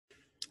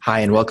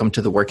Hi, and welcome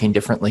to the Working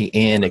Differently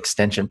in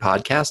Extension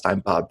podcast. I'm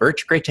Bob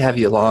Birch. Great to have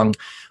you along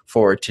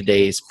for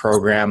today's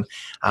program.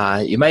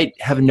 You might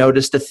have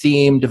noticed a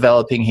theme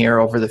developing here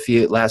over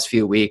the last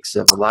few weeks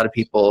of a lot of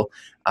people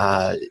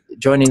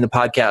joining the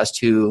podcast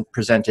who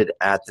presented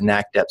at the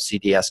NACDEP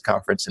CDS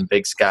conference in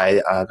Big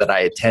Sky that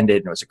I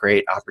attended. And it was a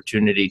great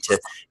opportunity to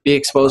be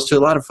exposed to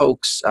a lot of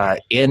folks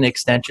in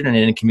extension and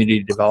in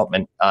community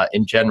development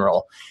in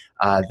general.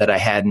 That I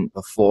hadn't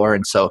before.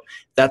 And so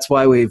that's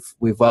why we've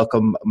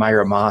welcomed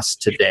Myra Moss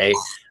today.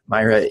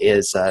 Myra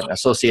is an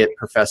associate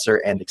professor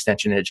and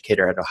extension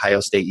educator at Ohio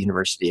State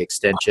University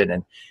Extension,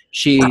 and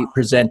she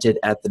presented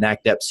at the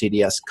NACDEP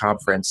CDS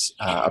conference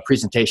a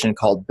presentation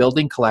called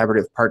Building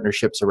Collaborative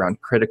Partnerships Around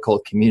Critical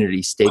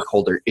Community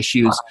Stakeholder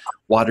Issues,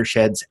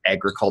 Watersheds,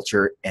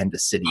 Agriculture, and the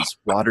City's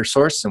Water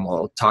Source. And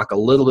we'll talk a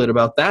little bit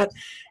about that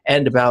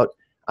and about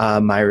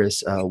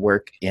Myra's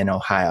work in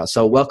Ohio.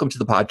 So welcome to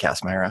the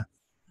podcast, Myra.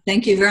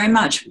 Thank you very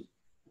much.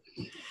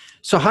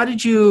 So how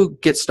did you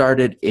get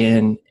started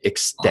in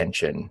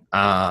extension?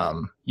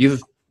 What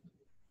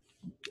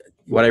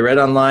I read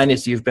online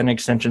is you've been in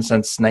extension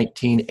since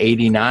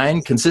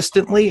 1989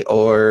 consistently,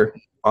 or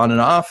on and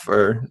off,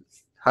 or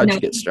how did you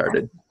get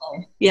started?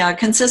 Yeah,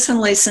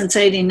 consistently since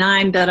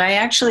 89, but I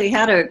actually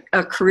had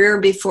a career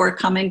before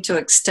coming to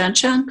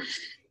extension.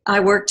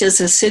 I worked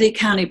as a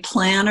city-county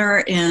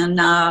planner in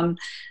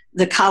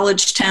the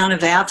college town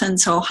of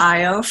Athens,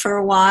 Ohio for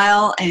a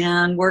while,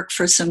 and worked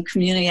for some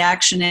community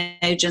action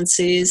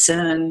agencies,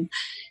 and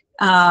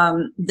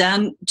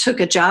then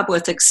took a job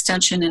with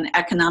Extension in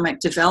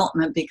economic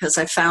development because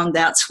I found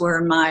that's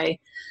where my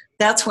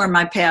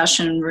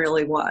passion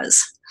really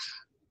was.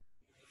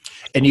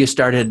 And you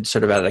started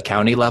sort of at a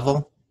county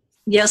level?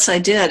 Yes, I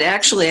did.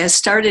 Actually, I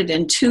started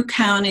in 2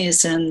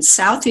 counties in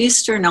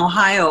southeastern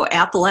Ohio,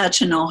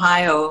 Appalachian,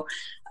 Ohio,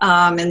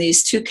 and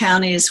these 2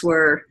 counties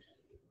were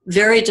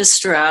very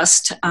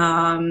distressed,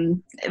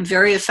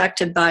 very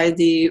affected by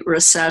the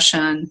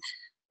recession.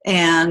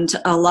 And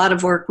a lot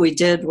of work we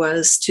did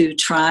was to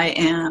try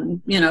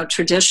and,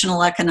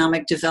 traditional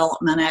economic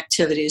development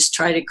activities,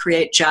 try to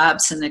create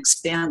jobs and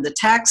expand the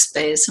tax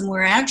base. And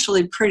we're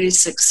actually pretty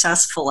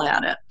successful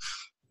at it.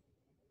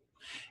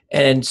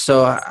 And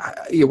so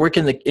you're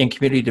working in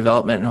community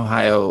development in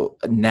Ohio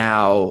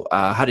now.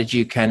 How did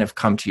you kind of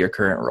come to your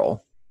current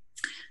role?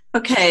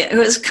 Okay, it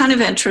was kind of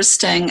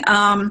interesting.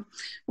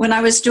 When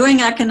I was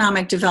doing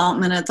economic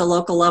development at the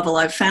local level,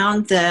 I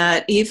found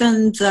that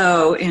even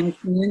though in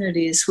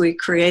communities we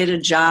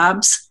created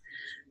jobs,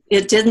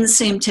 it didn't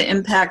seem to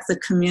impact the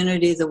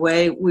community the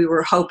way we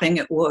were hoping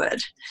it would.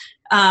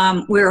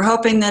 We were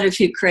hoping that if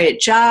you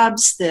create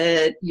jobs,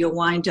 that you'll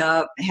wind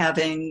up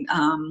having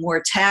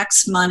more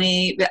tax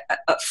money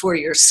for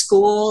your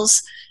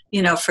schools,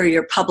 for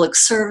your public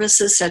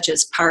services such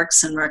as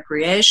parks and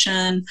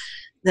recreation,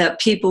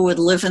 that people would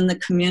live in the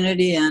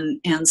community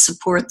and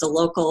support the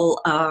local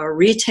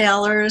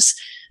retailers.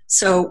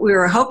 So we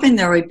were hoping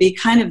there would be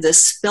kind of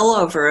this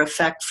spillover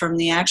effect from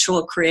the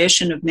actual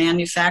creation of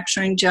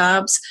manufacturing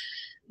jobs.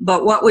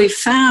 But what we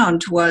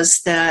found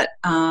was that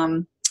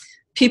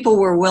people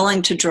were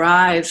willing to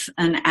drive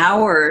an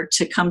hour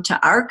to come to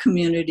our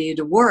community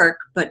to work,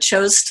 but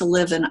chose to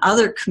live in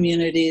other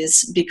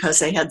communities because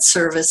they had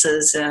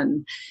services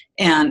and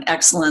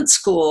excellent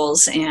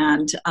schools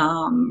and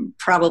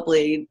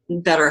probably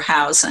better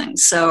housing.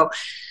 So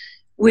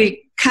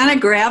we kind of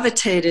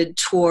gravitated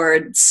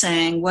toward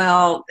saying,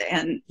 well,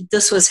 and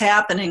this was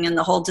happening in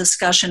the whole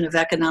discussion of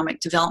economic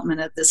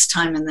development at this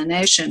time in the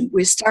nation,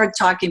 we started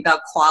talking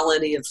about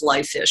quality of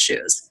life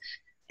issues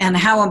and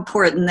how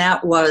important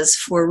that was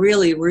for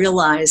really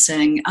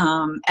realizing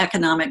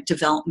economic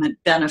development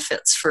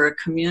benefits for a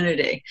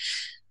community.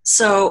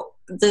 So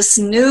this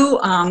new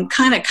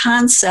kind of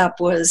concept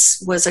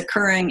was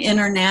occurring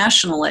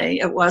internationally.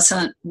 It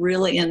wasn't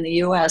really in the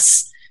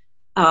U.S.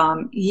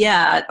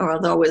 Yet,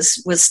 although it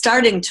was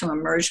starting to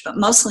emerge, but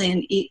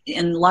mostly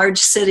in large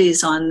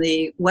cities on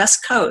the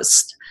West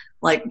Coast,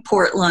 like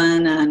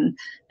Portland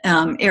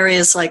and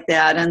areas like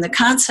that. And the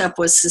concept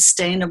was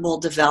sustainable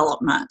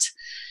development.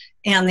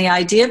 And the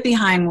idea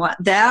behind what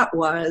that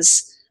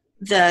was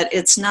that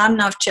it's not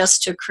enough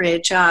just to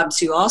create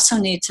jobs. You also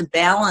need to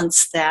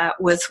balance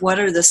that with what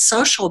are the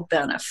social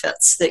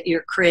benefits that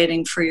you're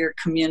creating for your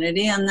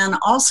community, and then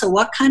also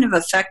what kind of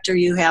effect are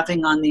you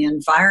having on the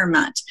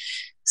environment.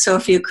 So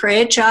if you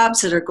create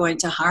jobs that are going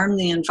to harm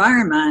the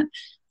environment,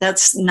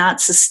 that's not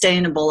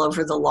sustainable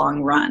over the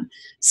long run.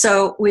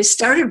 So we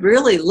started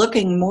really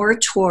looking more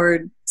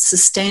toward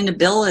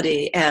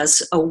sustainability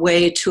as a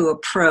way to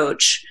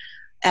approach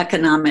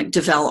economic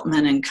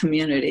development in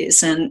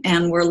communities.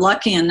 And we're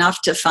lucky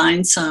enough to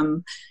find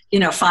find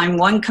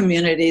one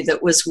community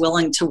that was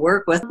willing to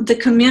work with. The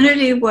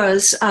community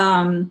was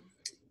called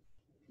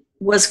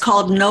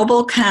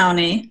Noble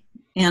County,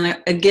 and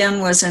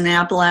again was in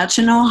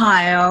Appalachian,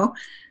 Ohio.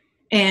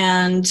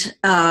 And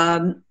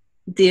the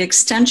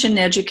extension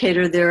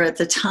educator there at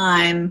the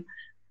time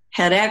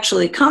had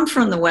actually come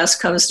from the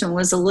West Coast and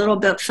was a little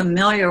bit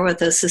familiar with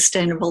the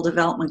sustainable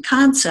development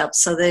concept.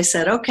 So they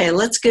said, okay,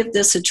 let's give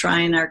this a try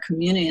in our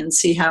community and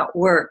see how it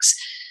works.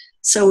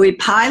 So we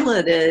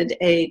piloted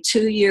a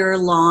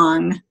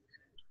 2-year-long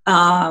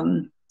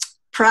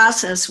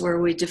process where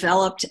we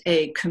developed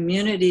a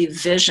community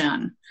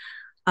vision.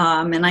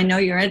 And I know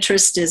your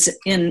interest is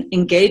in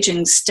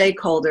engaging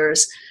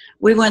stakeholders.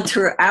 We went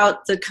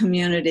throughout the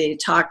community,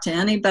 talked to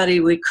anybody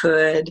we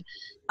could,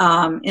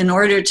 in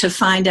order to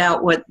find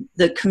out what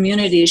the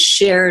community's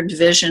shared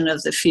vision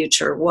of the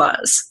future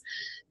was.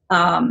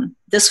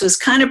 This was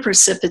kind of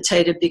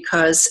precipitated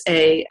because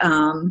a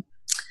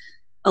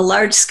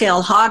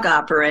large-scale hog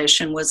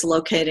operation was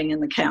locating in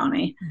the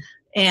county,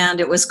 and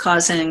it was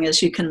causing,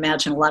 as you can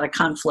imagine, a lot of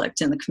conflict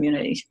in the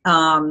community.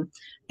 And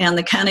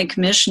the county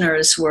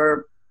commissioners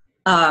were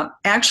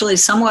actually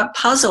somewhat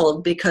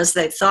puzzled because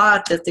they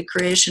thought that the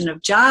creation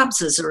of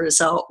jobs as a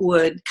result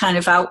would kind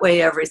of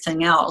outweigh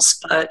everything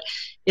else. But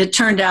it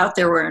turned out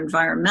there were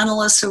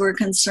environmentalists who were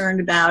concerned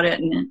about it,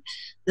 and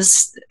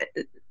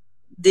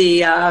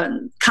the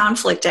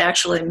conflict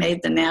actually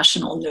made the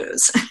national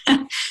news.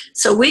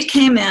 So we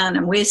came in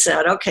and we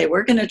said, okay,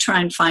 we're going to try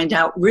and find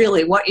out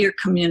really what your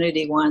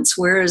community wants.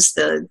 Where's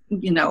the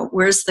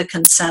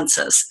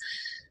consensus?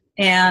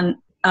 And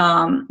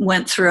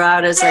went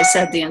throughout, as I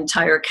said, the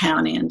entire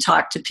county and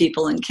talked to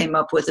people and came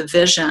up with a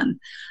vision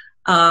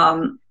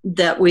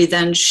that we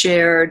then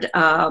shared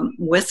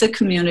with the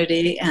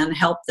community and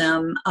helped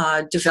them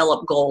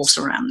develop goals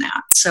around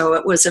that. So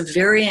it was a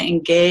very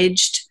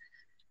engaged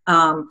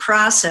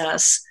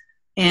process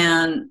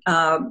and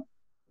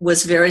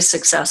was very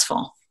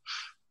successful.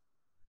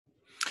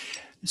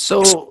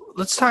 So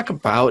let's talk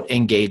about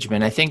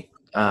engagement. I think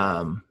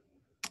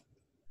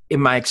in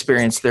my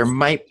experience, there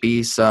might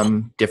be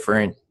some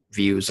different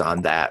views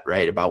on that,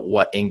 right? About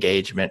what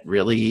engagement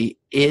really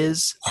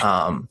is.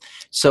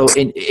 So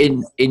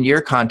in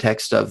your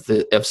context of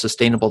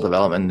sustainable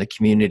development in the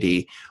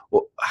community,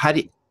 how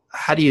do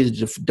you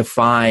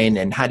define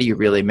and how do you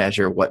really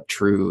measure what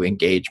true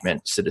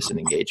engagement, citizen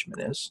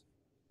engagement is?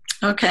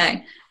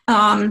 Okay.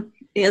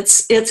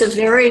 It's a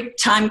very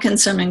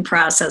time-consuming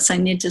process. I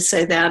need to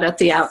say that at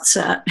the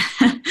outset.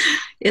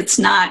 It's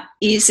not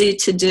easy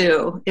to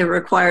do. It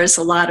requires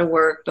a lot of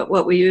work, but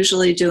what we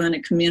usually do in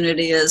a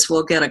community is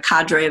we'll get a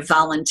cadre of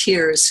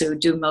volunteers who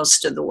do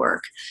most of the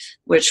work,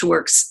 which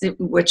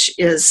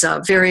is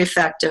very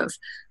effective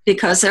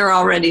because they're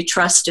already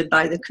trusted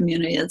by the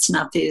community. It's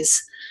not these,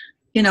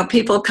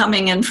 people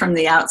coming in from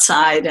the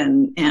outside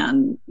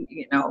and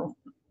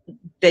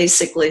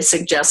basically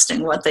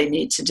suggesting what they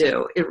need to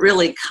do. It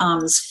really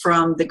comes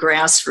from the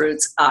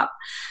grassroots up.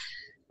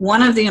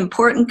 One of the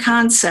important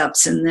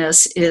concepts in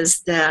this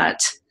is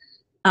that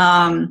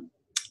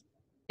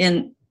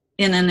in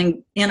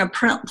a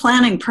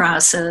planning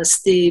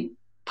process, the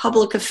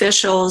public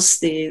officials,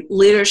 the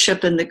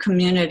leadership in the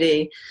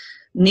community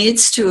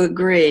needs to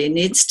agree,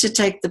 needs to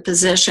take the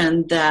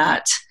position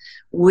that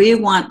we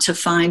want to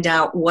find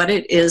out what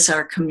it is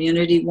our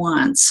community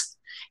wants,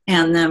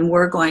 and then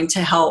we're going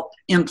to help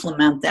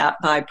implement that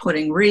by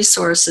putting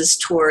resources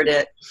toward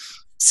it.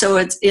 So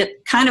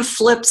it kind of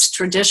flips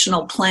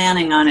traditional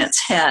planning on its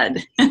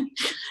head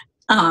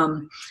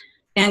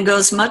and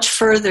goes much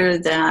further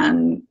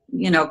than,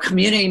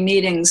 community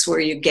meetings where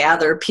you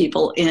gather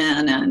people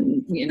in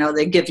and,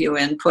 they give you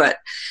input.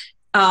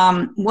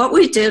 What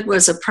we did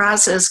was a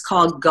process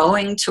called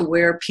going to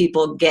where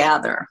people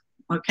gather,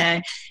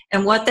 okay?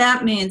 And what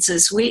that means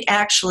is we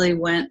actually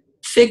went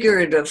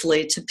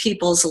figuratively to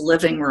people's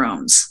living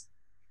rooms.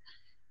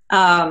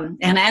 And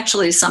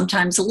actually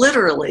sometimes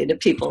literally to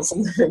people's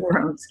living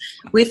rooms.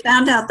 We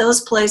found out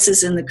those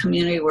places in the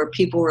community where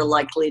people were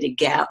likely to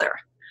gather.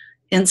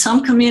 In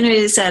some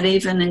communities that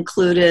even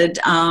included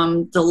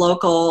the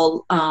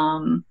local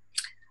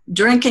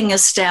drinking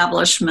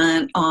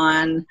establishment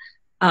on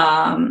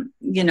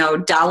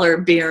dollar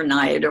beer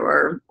night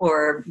or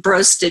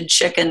roasted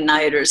chicken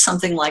night or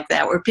something like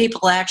that, where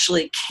people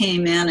actually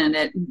came in and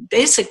it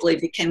basically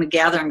became a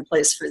gathering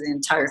place for the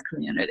entire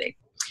community.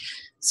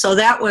 So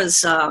that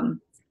was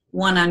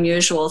one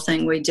unusual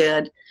thing we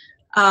did.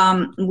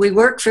 We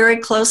worked very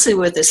closely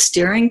with a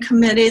steering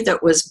committee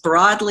that was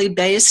broadly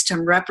based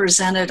and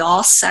represented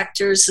all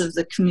sectors of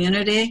the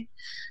community.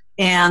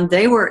 And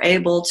they were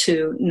able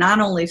to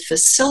not only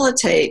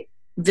facilitate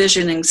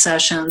visioning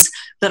sessions,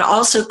 but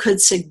also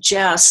could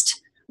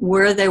suggest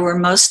where they were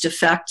most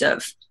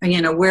effective,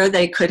 where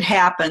they could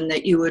happen,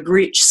 that you would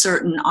reach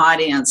certain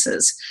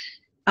audiences.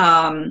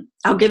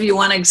 I'll give you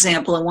one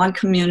example. In one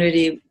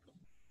community,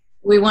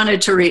 we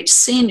wanted to reach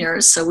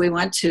seniors, so we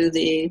went to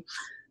the,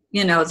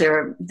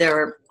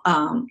 their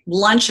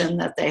luncheon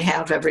that they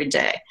have every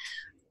day.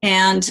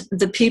 And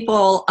the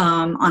people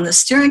on the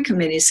steering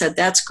committee said,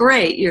 that's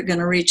great, you're going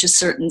to reach a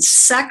certain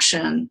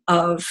section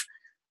of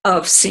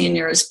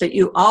seniors, but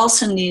you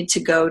also need to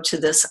go to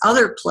this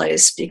other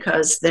place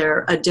because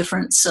they're a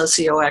different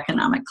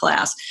socioeconomic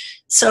class.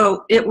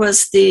 So it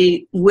was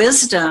the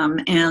wisdom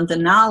and the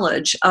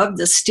knowledge of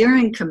the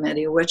steering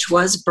committee, which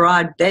was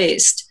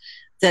broad-based,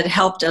 that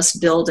helped us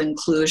build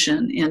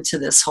inclusion into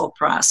this whole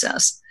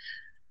process.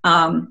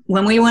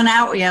 When we went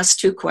out, we asked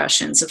 2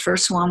 questions. The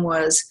first one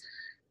was,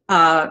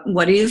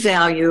 what do you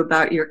value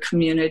about your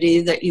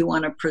community that you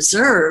want to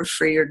preserve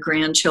for your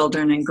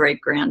grandchildren and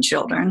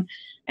great-grandchildren?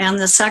 And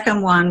the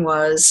second one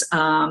was,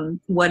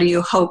 what do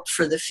you hope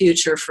for the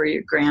future for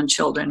your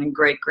grandchildren and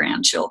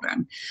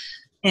great-grandchildren?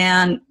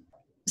 And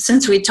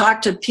since we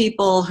talked to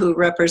people who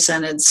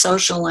represented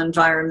social,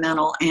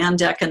 environmental,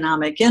 and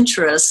economic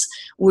interests,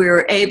 we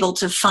were able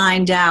to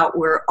find out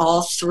where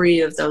all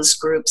 3 of those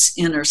groups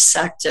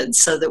intersected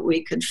so that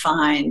we could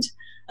find,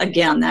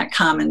 again, that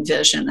common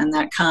vision and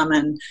that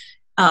common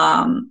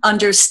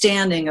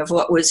understanding of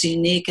what was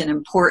unique and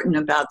important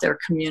about their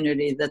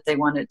community that they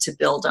wanted to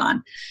build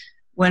on.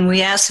 When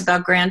we asked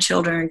about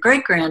grandchildren and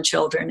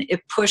great-grandchildren,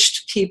 it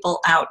pushed people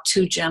out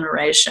 2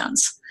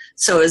 generations.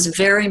 So it was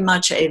very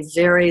much a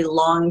very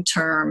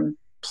long-term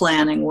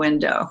planning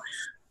window.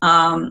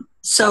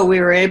 So we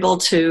were able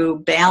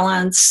to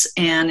balance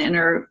and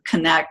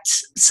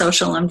interconnect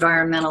social,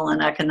 environmental,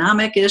 and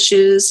economic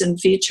issues and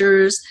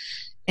features.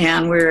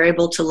 And we were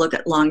able to look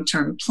at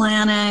long-term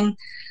planning.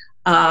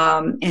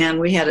 And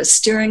we had a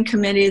steering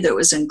committee that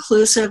was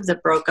inclusive,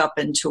 that broke up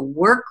into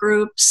work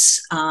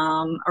groups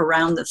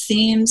around the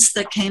themes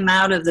that came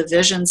out of the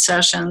vision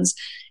sessions,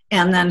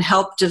 and then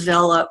helped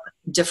develop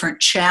different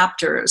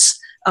chapters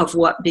of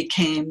what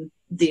became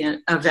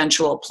the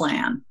eventual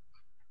plan.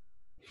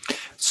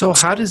 So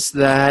how does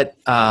that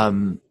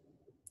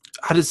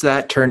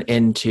turn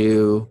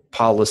into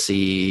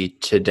policy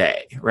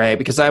today, right?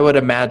 Because I would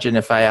imagine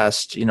if I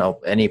asked,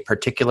 any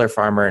particular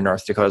farmer in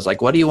North Dakota,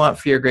 like, what do you want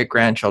for your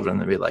great-grandchildren?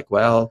 They'd be like,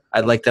 well,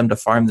 I'd like them to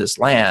farm this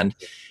land.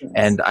 Yes.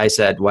 And I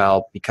said,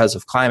 well, because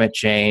of climate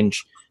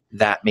change,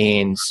 that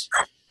means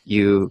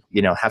you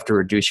have to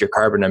reduce your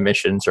carbon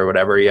emissions or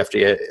whatever you have to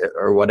get,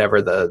 or whatever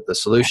the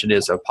solution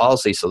is, a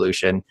policy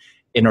solution,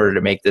 in order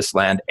to make this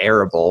land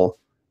arable,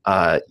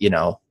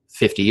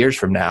 50 years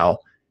from now.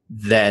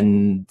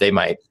 Then they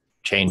might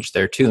change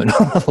their tune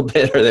a little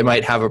bit, or they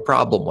might have a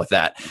problem with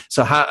that.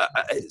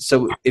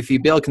 So if you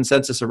build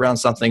consensus around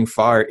something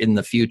far in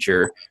the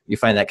future, you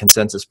find that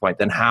consensus point,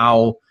 then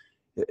how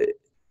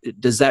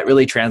does that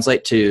really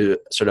translate to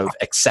sort of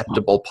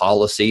acceptable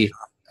policy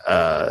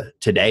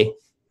today?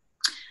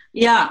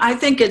 Yeah, I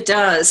think it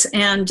does.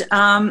 And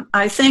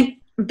I think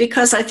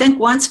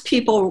once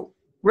people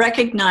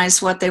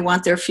recognize what they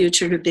want their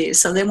future to be,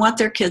 so they want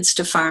their kids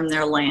to farm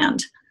their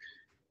land,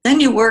 then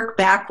you work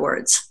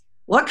backwards.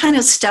 What kind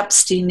of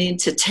steps do you need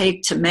to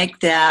take to make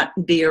that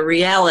be a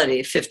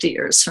reality 50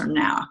 years from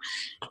now?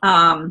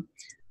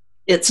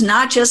 It's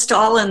not just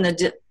all in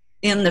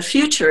the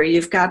future.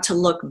 You've got to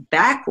look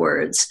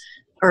backwards,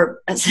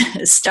 or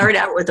start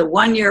out with a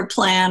 1-year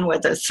plan,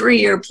 with a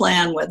 3-year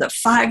plan, with a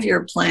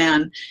 5-year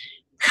plan,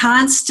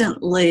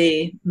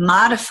 constantly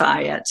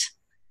modify it,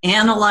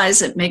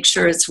 analyze it, make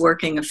sure it's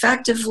working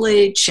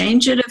effectively,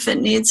 change it if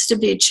it needs to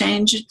be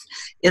changed.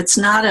 It's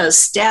not a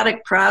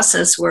static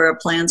process where a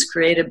plan's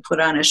created, put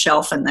on a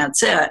shelf, and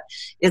that's it.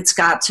 It's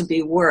got to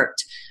be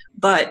worked.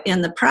 But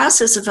in the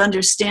process of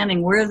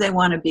understanding where they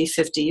want to be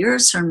 50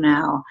 years from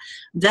now,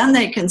 then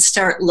they can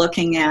start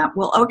looking at,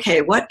 well,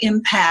 okay, what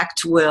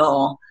impact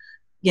will,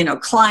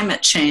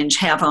 climate change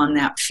have on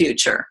that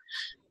future?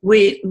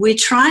 We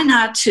try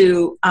not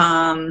to,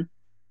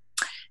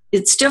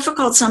 it's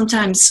difficult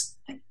sometimes,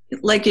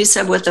 like you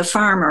said, with the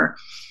farmer,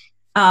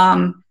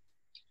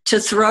 to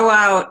throw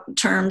out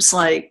terms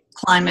like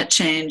climate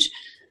change.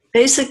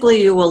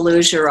 Basically, you will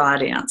lose your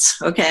audience,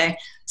 okay?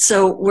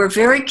 So we're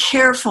very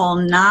careful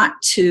not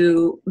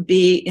to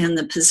be in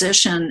the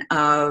position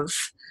of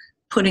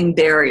putting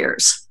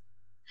barriers.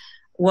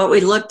 What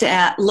we look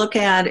at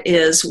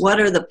is, what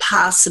are the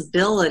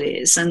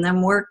possibilities, and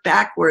then work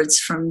backwards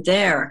from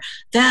there.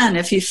 Then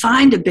if you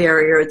find a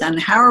barrier, then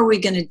how are we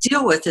going to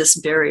deal with this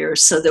barrier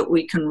so that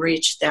we can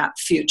reach that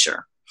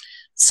future?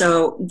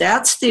 So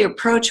that's the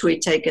approach we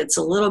take. It's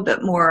a little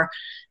bit more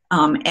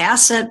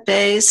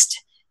asset-based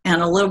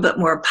and a little bit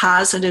more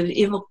positive.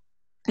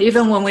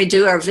 Even when we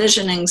do our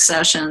visioning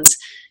sessions,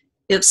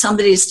 if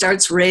somebody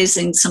starts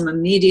raising some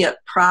immediate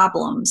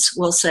problems,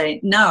 we'll say,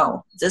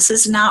 no, this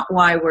is not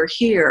why we're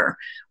here.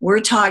 We're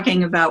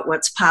talking about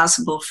what's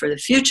possible for the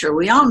future.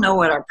 We all know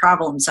what our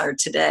problems are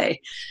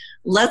today.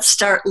 Let's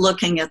start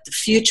looking at the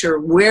future,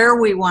 where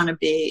we want to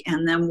be,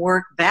 and then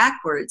work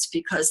backwards,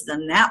 because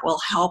then that will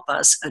help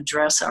us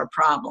address our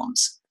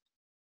problems.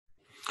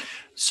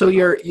 So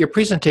your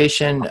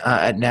presentation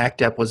at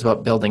NACDEP was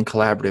about building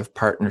collaborative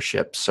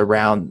partnerships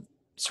around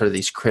sort of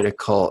these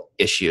critical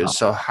issues.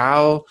 So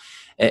how,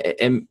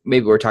 and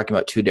maybe we're talking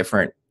about 2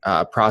 different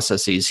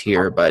processes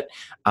here, but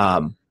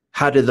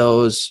how do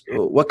those,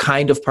 what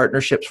kind of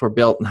partnerships were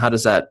built, and how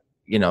does that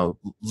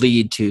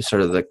lead to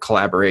sort of the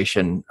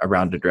collaboration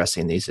around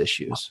addressing these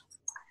issues?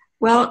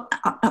 Well,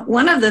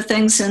 one of the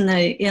things in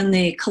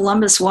the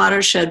Columbus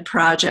Watershed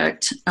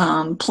Project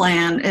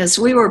plan is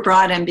we were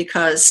brought in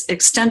because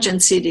Extension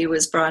CD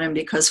was brought in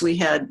because we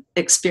had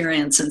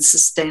experience in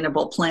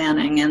sustainable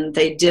planning, and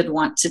they did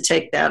want to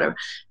take that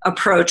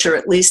approach, or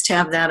at least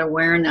have that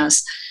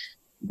awareness.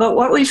 But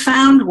what we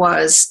found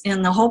was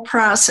in the whole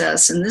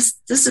process, and this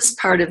is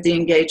part of the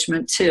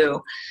engagement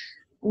too,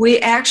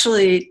 we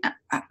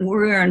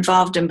were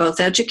involved in both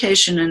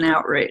education and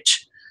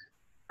outreach.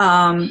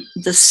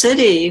 The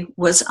city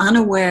was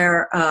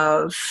unaware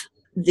of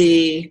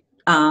the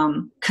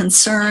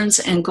concerns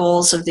and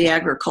goals of the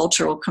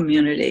agricultural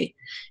community,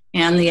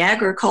 and the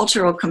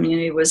agricultural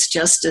community was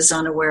just as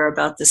unaware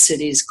about the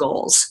city's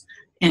goals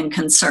and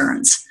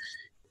concerns.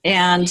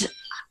 And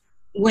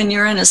when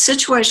you're in a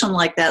situation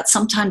like that,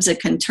 sometimes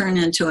it can turn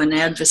into an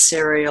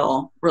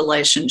adversarial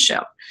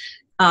relationship.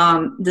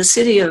 The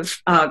city of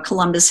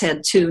Columbus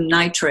had 2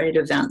 nitrate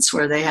events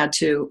where they had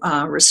to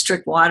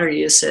restrict water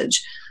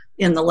usage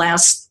in the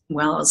last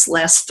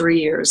 3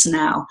 years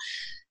now.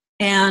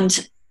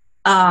 And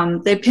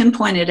they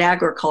pinpointed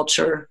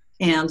agriculture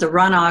and the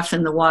runoff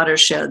in the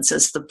watersheds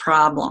as the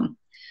problem.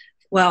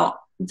 Well,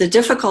 the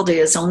difficulty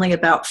is only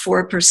about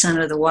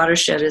 4% of the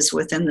watershed is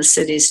within the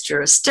city's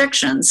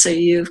jurisdiction. So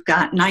you've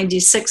got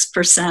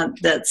 96%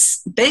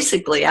 that's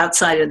basically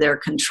outside of their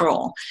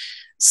control.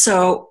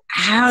 So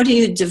how do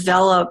you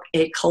develop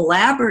a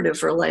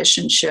collaborative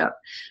relationship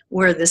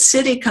where the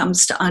city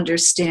comes to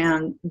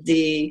understand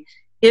the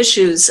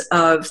issues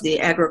of the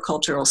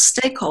agricultural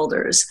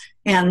stakeholders,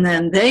 and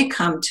then they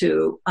come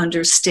to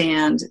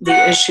understand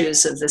the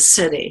issues of the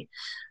city?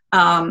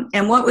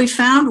 And what we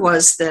found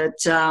was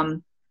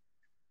that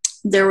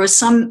there was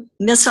some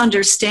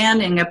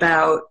misunderstanding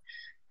about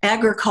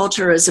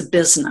agriculture as a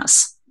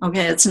business.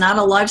 Okay, it's not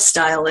a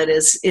lifestyle.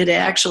 It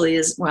actually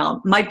is,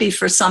 well, might be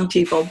for some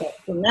people, but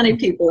for many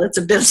people, it's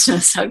a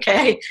business.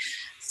 Okay.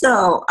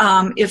 So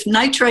if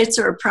nitrates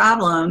are a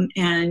problem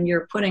and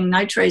you're putting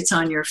nitrates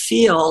on your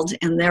field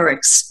and they're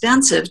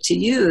expensive to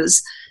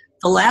use,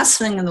 the last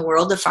thing in the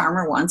world the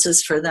farmer wants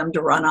is for them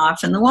to run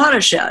off in the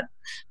watershed,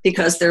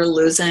 because they're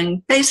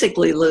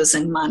basically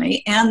losing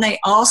money, and they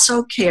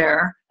also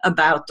care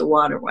about the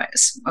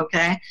waterways.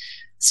 Okay.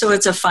 So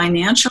it's a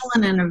financial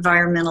and an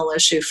environmental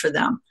issue for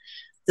them.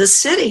 The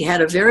city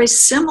had a very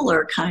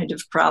similar kind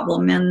of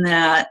problem in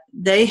that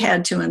they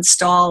had to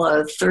install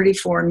a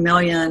 $34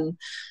 million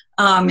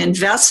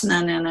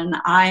investment in an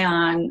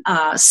ion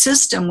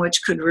system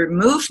which could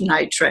remove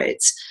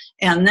nitrates,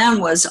 and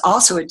then was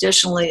also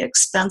additionally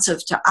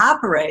expensive to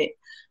operate.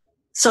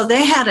 So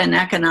they had an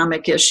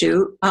economic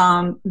issue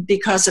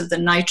because of the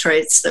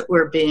nitrates that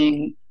were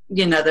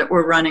that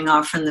were running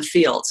off from the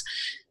fields.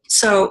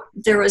 So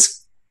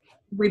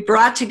we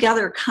brought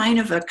together kind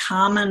of a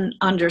common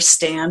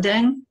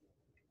understanding,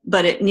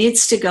 but it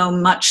needs to go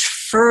much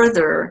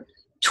further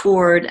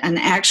toward an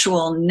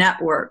actual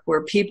network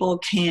where people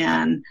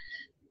can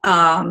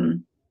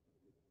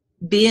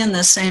be in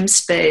the same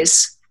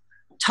space,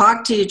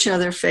 talk to each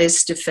other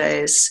face to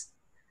face,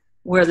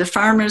 where the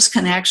farmers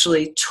can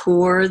actually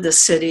tour the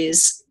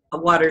city's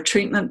water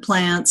treatment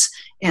plants,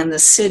 and the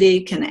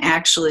city can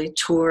actually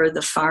tour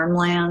the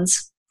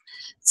farmlands.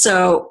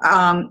 So,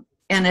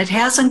 and it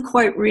hasn't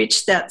quite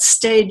reached that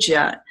stage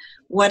yet.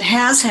 What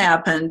has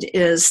happened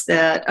is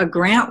that a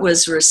grant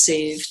was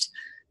received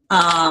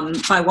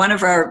by one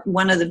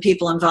of the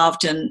people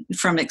involved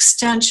from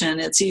Extension.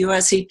 It's a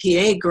US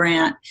EPA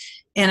grant,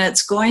 and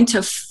it's going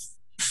to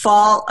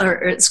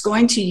it's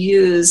going to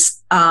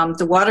use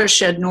the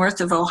watershed north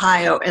of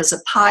Ohio as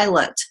a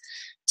pilot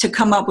to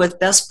come up with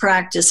best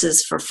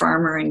practices for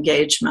farmer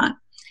engagement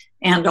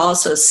and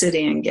also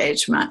city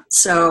engagement.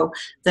 So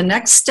the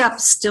next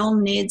step still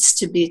needs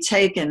to be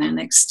taken, and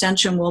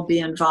Extension will be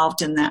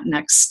involved in that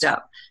next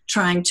step,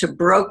 trying to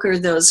broker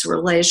those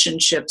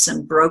relationships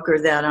and broker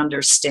that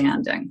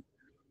understanding.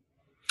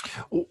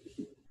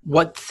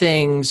 What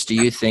things do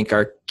you think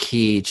are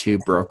key to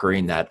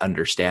brokering that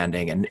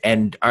understanding?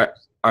 And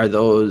are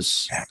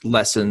those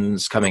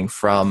lessons coming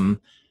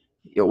from,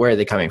 where are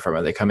they coming from?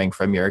 Are they coming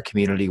from your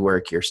community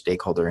work, your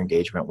stakeholder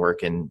engagement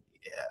work in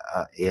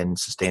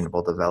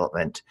sustainable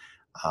development?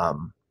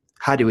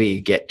 How do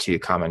we get to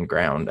common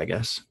ground, I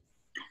guess?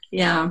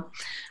 Yeah,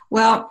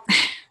 well,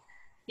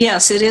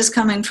 yes, it is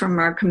coming from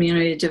our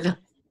community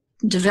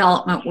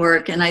development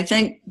work. And I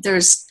think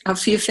there's a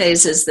few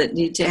phases that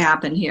need to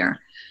happen here,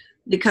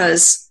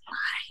 because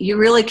you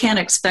really can't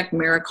expect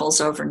miracles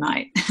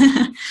overnight.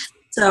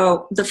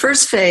 So the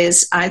first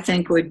phase, I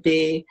think, would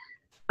be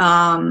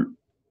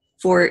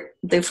for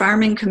the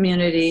farming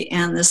community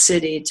and the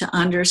city to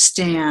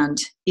understand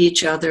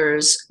each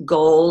other's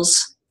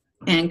goals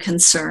and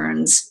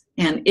concerns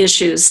and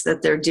issues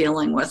that they're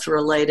dealing with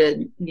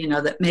related,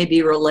 that may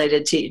be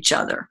related to each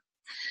other.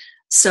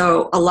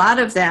 So a lot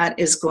of that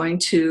is going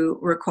to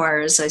require,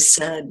 as I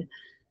said,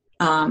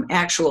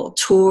 actual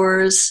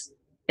tours,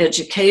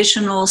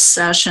 educational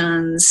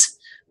sessions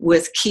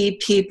with key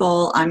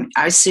people.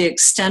 I see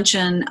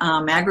Extension,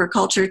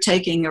 agriculture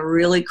taking a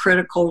really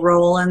critical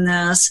role in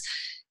this.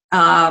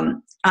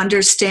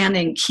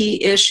 understanding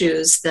key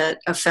issues that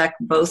affect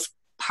both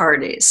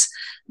parties.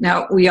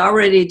 Now, we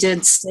already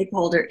did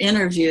stakeholder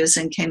interviews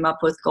and came up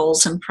with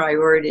goals and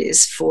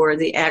priorities for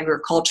the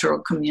agricultural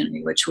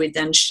community, which we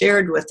then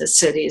shared with the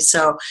city.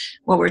 So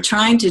what we're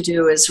trying to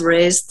do is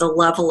raise the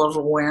level of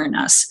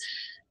awareness.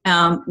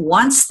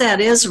 Once that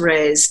is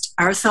raised,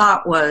 our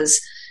thought was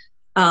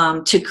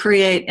to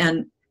create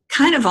an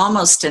kind of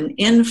almost an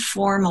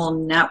informal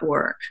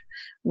network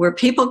where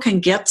people can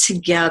get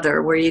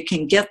together, where you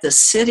can get the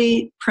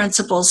city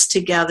principals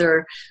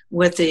together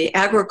with the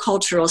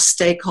agricultural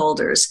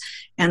stakeholders,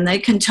 and they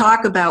can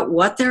talk about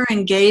what they're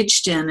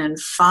engaged in and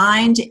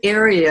find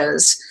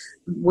areas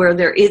where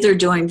they're either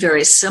doing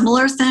very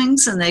similar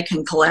things and they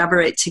can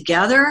collaborate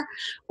together,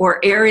 or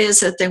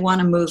areas that they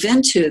want to move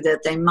into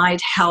that they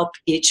might help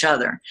each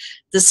other.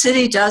 The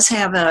city does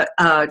have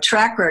a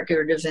track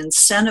record of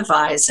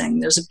incentivizing.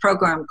 There's a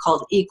program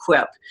called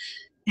EQIP,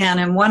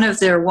 and in one of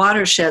their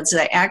watersheds,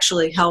 they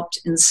actually helped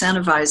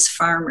incentivize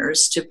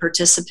farmers to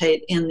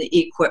participate in the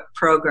EQIP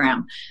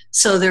program.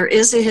 So there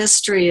is a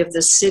history of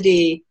the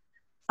city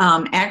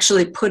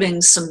actually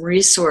putting some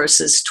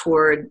resources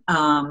toward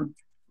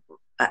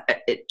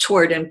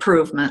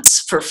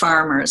improvements for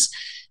farmers.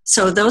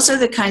 So those are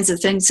the kinds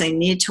of things they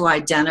need to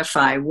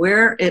identify.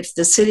 Where, if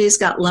the city's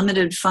got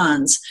limited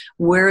funds,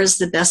 where is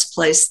the best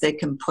place they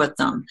can put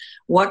them?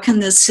 What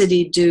can the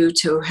city do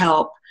to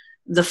help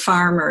the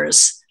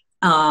farmers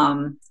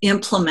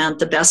implement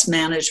the best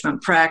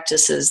management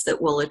practices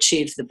that will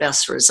achieve the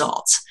best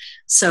results?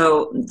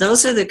 So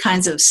those are the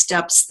kinds of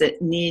steps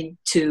that need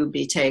to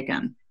be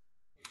taken.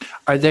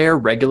 Are there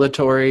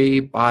regulatory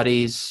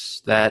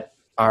bodies that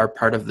are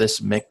part of this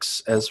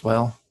mix as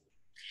well?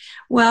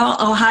 Well,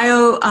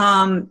 Ohio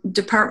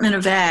Department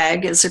of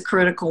Ag is a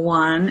critical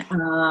one.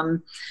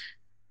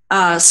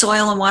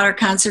 Soil and water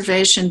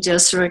conservation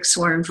districts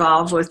were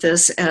involved with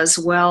this, as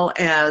well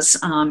as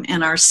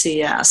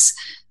NRCS.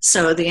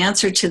 So the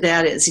answer to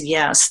that is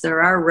yes,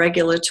 there are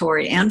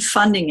regulatory and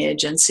funding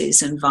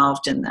agencies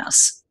involved in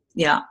this.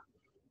 Yeah.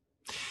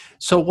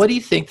 So what do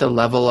you think the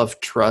level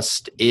of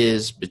trust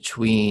is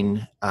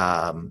between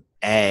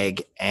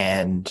ag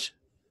and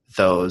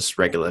those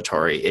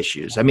regulatory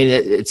issues? I mean,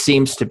 it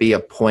seems to be a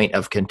point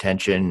of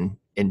contention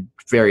in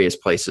various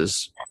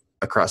places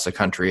across the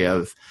country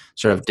of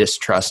sort of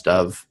distrust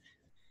of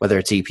whether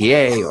it's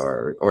EPA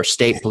or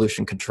state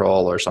pollution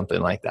control or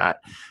something like that.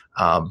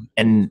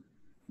 And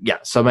yeah,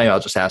 so maybe I'll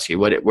just ask you,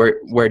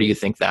 where do you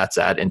think that's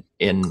at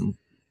in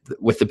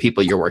with the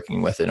people you're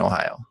working with in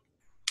Ohio?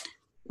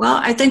 Well,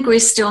 I think we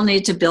still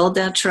need to build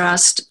that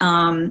trust.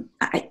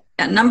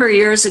 A number of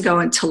years ago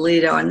in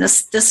Toledo, and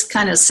this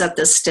kind of set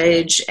the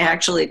stage.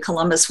 Actually,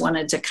 Columbus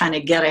wanted to kind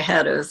of get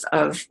ahead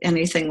of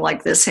anything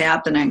like this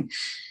happening.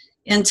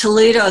 In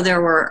Toledo,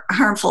 there were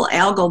harmful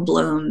algal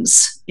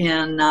blooms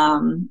in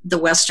the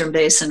western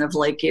basin of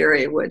Lake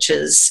Erie, which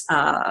is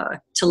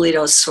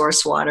Toledo's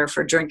source water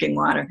for drinking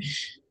water.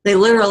 They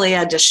literally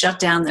had to shut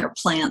down their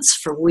plants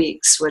for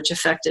weeks, which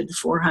affected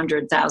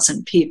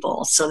 400,000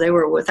 people. So they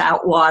were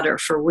without water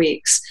for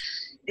weeks.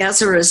 As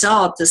a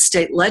result, the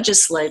state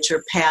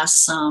legislature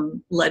passed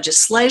some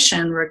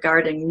legislation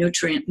regarding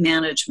nutrient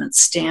management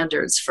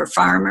standards for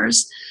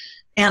farmers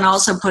and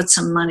also put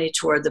some money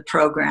toward the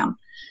program.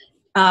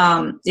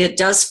 It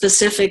does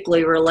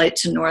specifically relate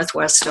to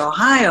Northwest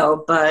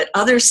Ohio, but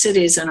other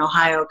cities in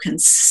Ohio can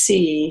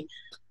see,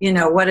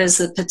 what is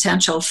the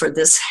potential for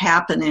this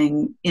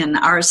happening in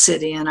our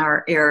city, in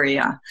our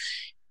area.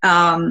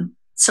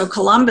 So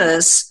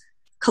Columbus's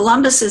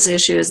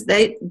issue is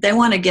they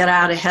want to get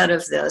out ahead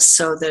of this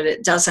so that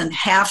it doesn't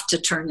have to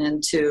turn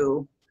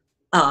into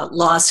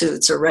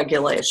lawsuits or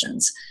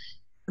regulations.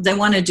 They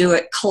want to do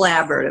it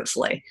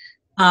collaboratively.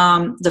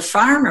 The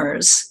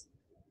farmers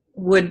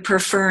would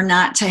prefer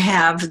not to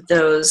have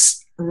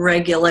those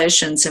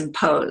regulations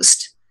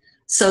imposed.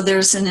 So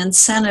there's an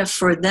incentive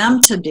for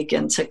them to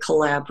begin to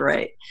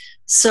collaborate.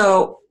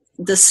 So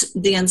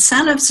the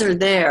incentives are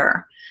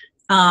there.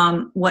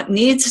 What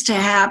needs to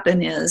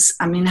happen is,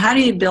 how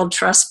do you build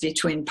trust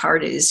between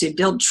parties? You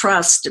build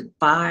trust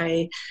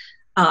by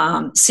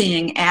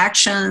seeing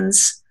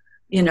actions,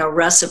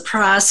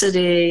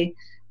 reciprocity,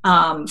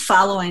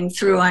 following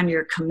through on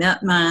your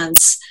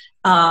commitments,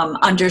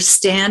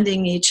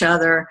 understanding each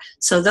other.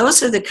 So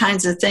those are the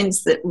kinds of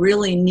things that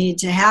really need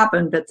to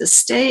happen. But the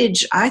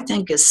stage, I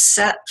think, is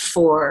set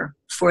for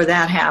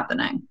that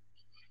happening.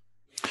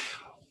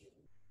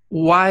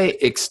 Why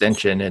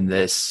extension in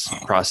this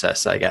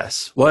process, I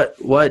guess? What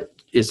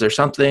is there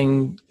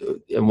something,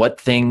 and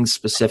what things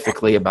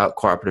specifically about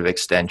cooperative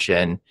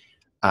extension,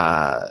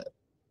 what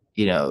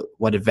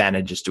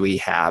advantages do we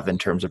have in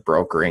terms of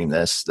brokering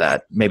this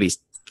that maybe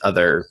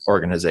other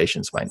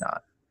organizations might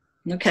not?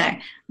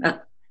 Okay.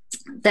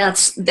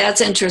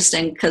 That's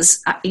interesting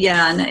because,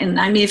 and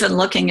I'm even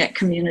looking at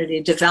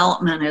community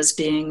development as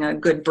being a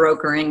good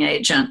brokering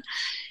agent.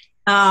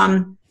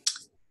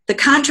 The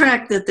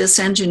contract that this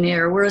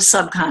engineer, we're a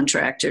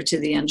subcontractor to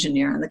the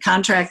engineer, and the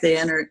contract they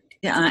entered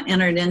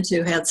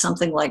into had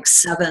something like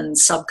 7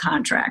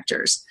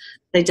 subcontractors.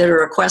 They did a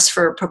request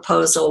for a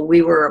proposal.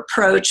 We were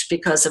approached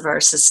because of our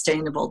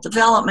sustainable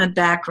development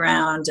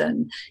background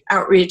and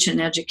outreach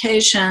and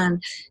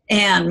education,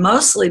 and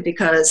mostly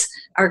because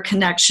our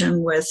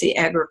connection with the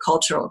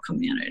agricultural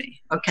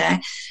community, okay?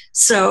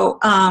 So,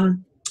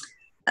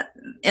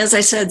 as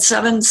I said,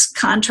 7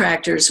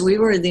 contractors, we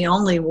were the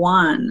only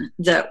one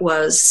that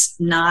was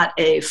not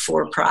a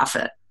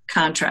for-profit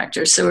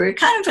contractor. So we were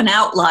kind of an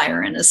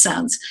outlier in a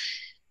sense.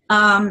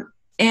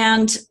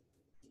 And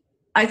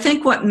I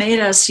think what made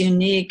us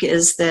unique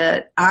is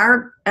that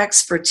our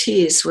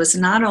expertise was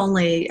not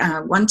only,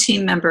 one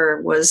team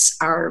member was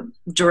our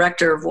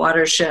director of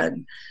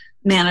watershed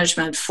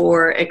management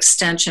for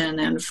Extension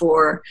and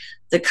for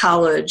the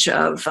College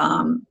of,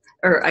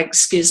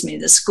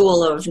 the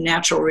School of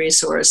Natural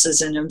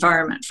Resources and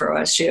Environment for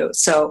OSU.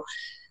 So,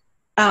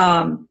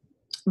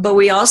 but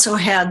we also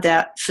had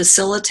that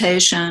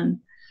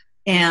facilitation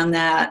and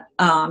that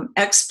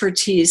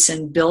expertise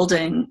in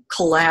building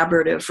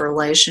collaborative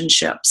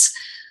relationships.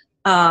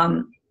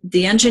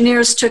 The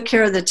engineers took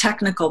care of the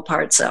technical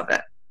parts of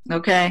it,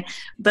 okay?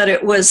 But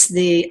it was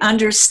the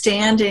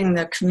understanding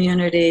the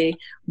community,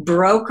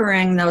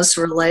 brokering those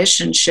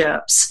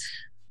relationships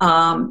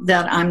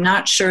that I'm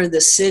not sure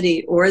the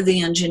city or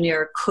the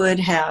engineer could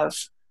have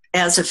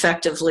as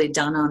effectively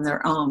done on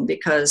their own,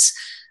 because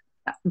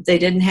they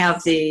didn't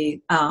have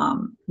the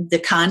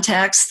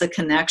contacts, the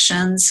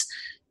connections,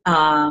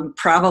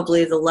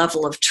 probably the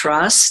level of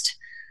trust,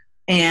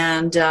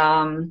 and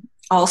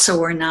also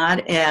were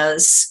not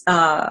as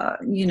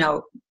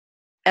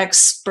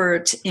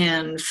expert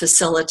in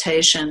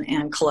facilitation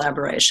and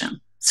collaboration.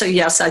 So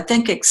yes, I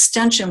think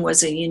Extension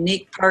was a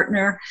unique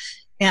partner,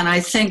 and I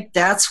think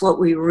that's what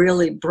we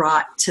really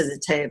brought to the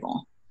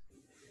table.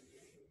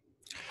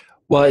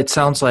 Well, it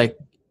sounds like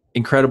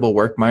incredible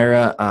work,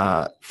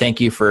 Myra.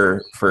 Thank you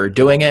for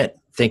doing it.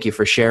 Thank you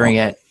for sharing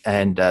it.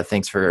 And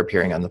thanks for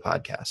appearing on the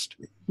podcast.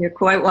 You're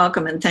quite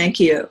welcome, and thank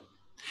you.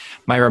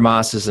 Myra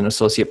Moss is an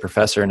associate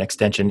professor and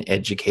extension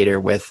educator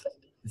with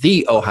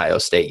The Ohio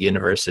State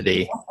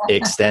University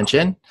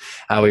Extension.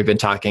 We've been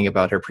talking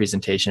about her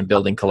presentation,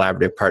 Building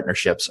Collaborative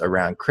Partnerships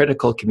Around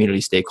Critical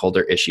Community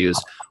Stakeholder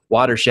Issues,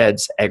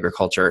 Watersheds,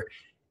 Agriculture,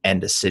 and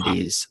the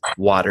city's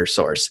water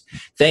source.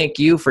 Thank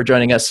you for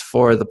joining us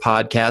for the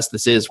podcast.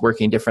 This is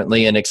Working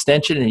Differently in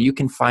Extension, and you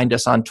can find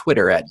us on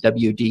Twitter at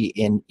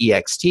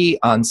WDNEXT,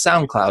 on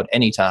SoundCloud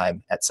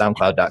anytime at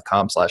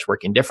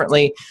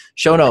soundcloud.com/workingdifferently.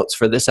 Show notes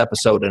for this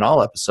episode and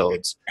all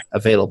episodes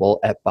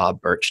available at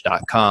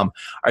bobbirch.com.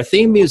 Our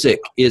theme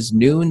music is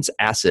Noon's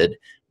Acid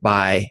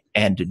by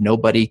And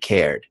Nobody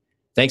Cared.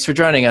 Thanks for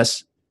joining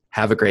us.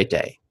 Have a great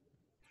day.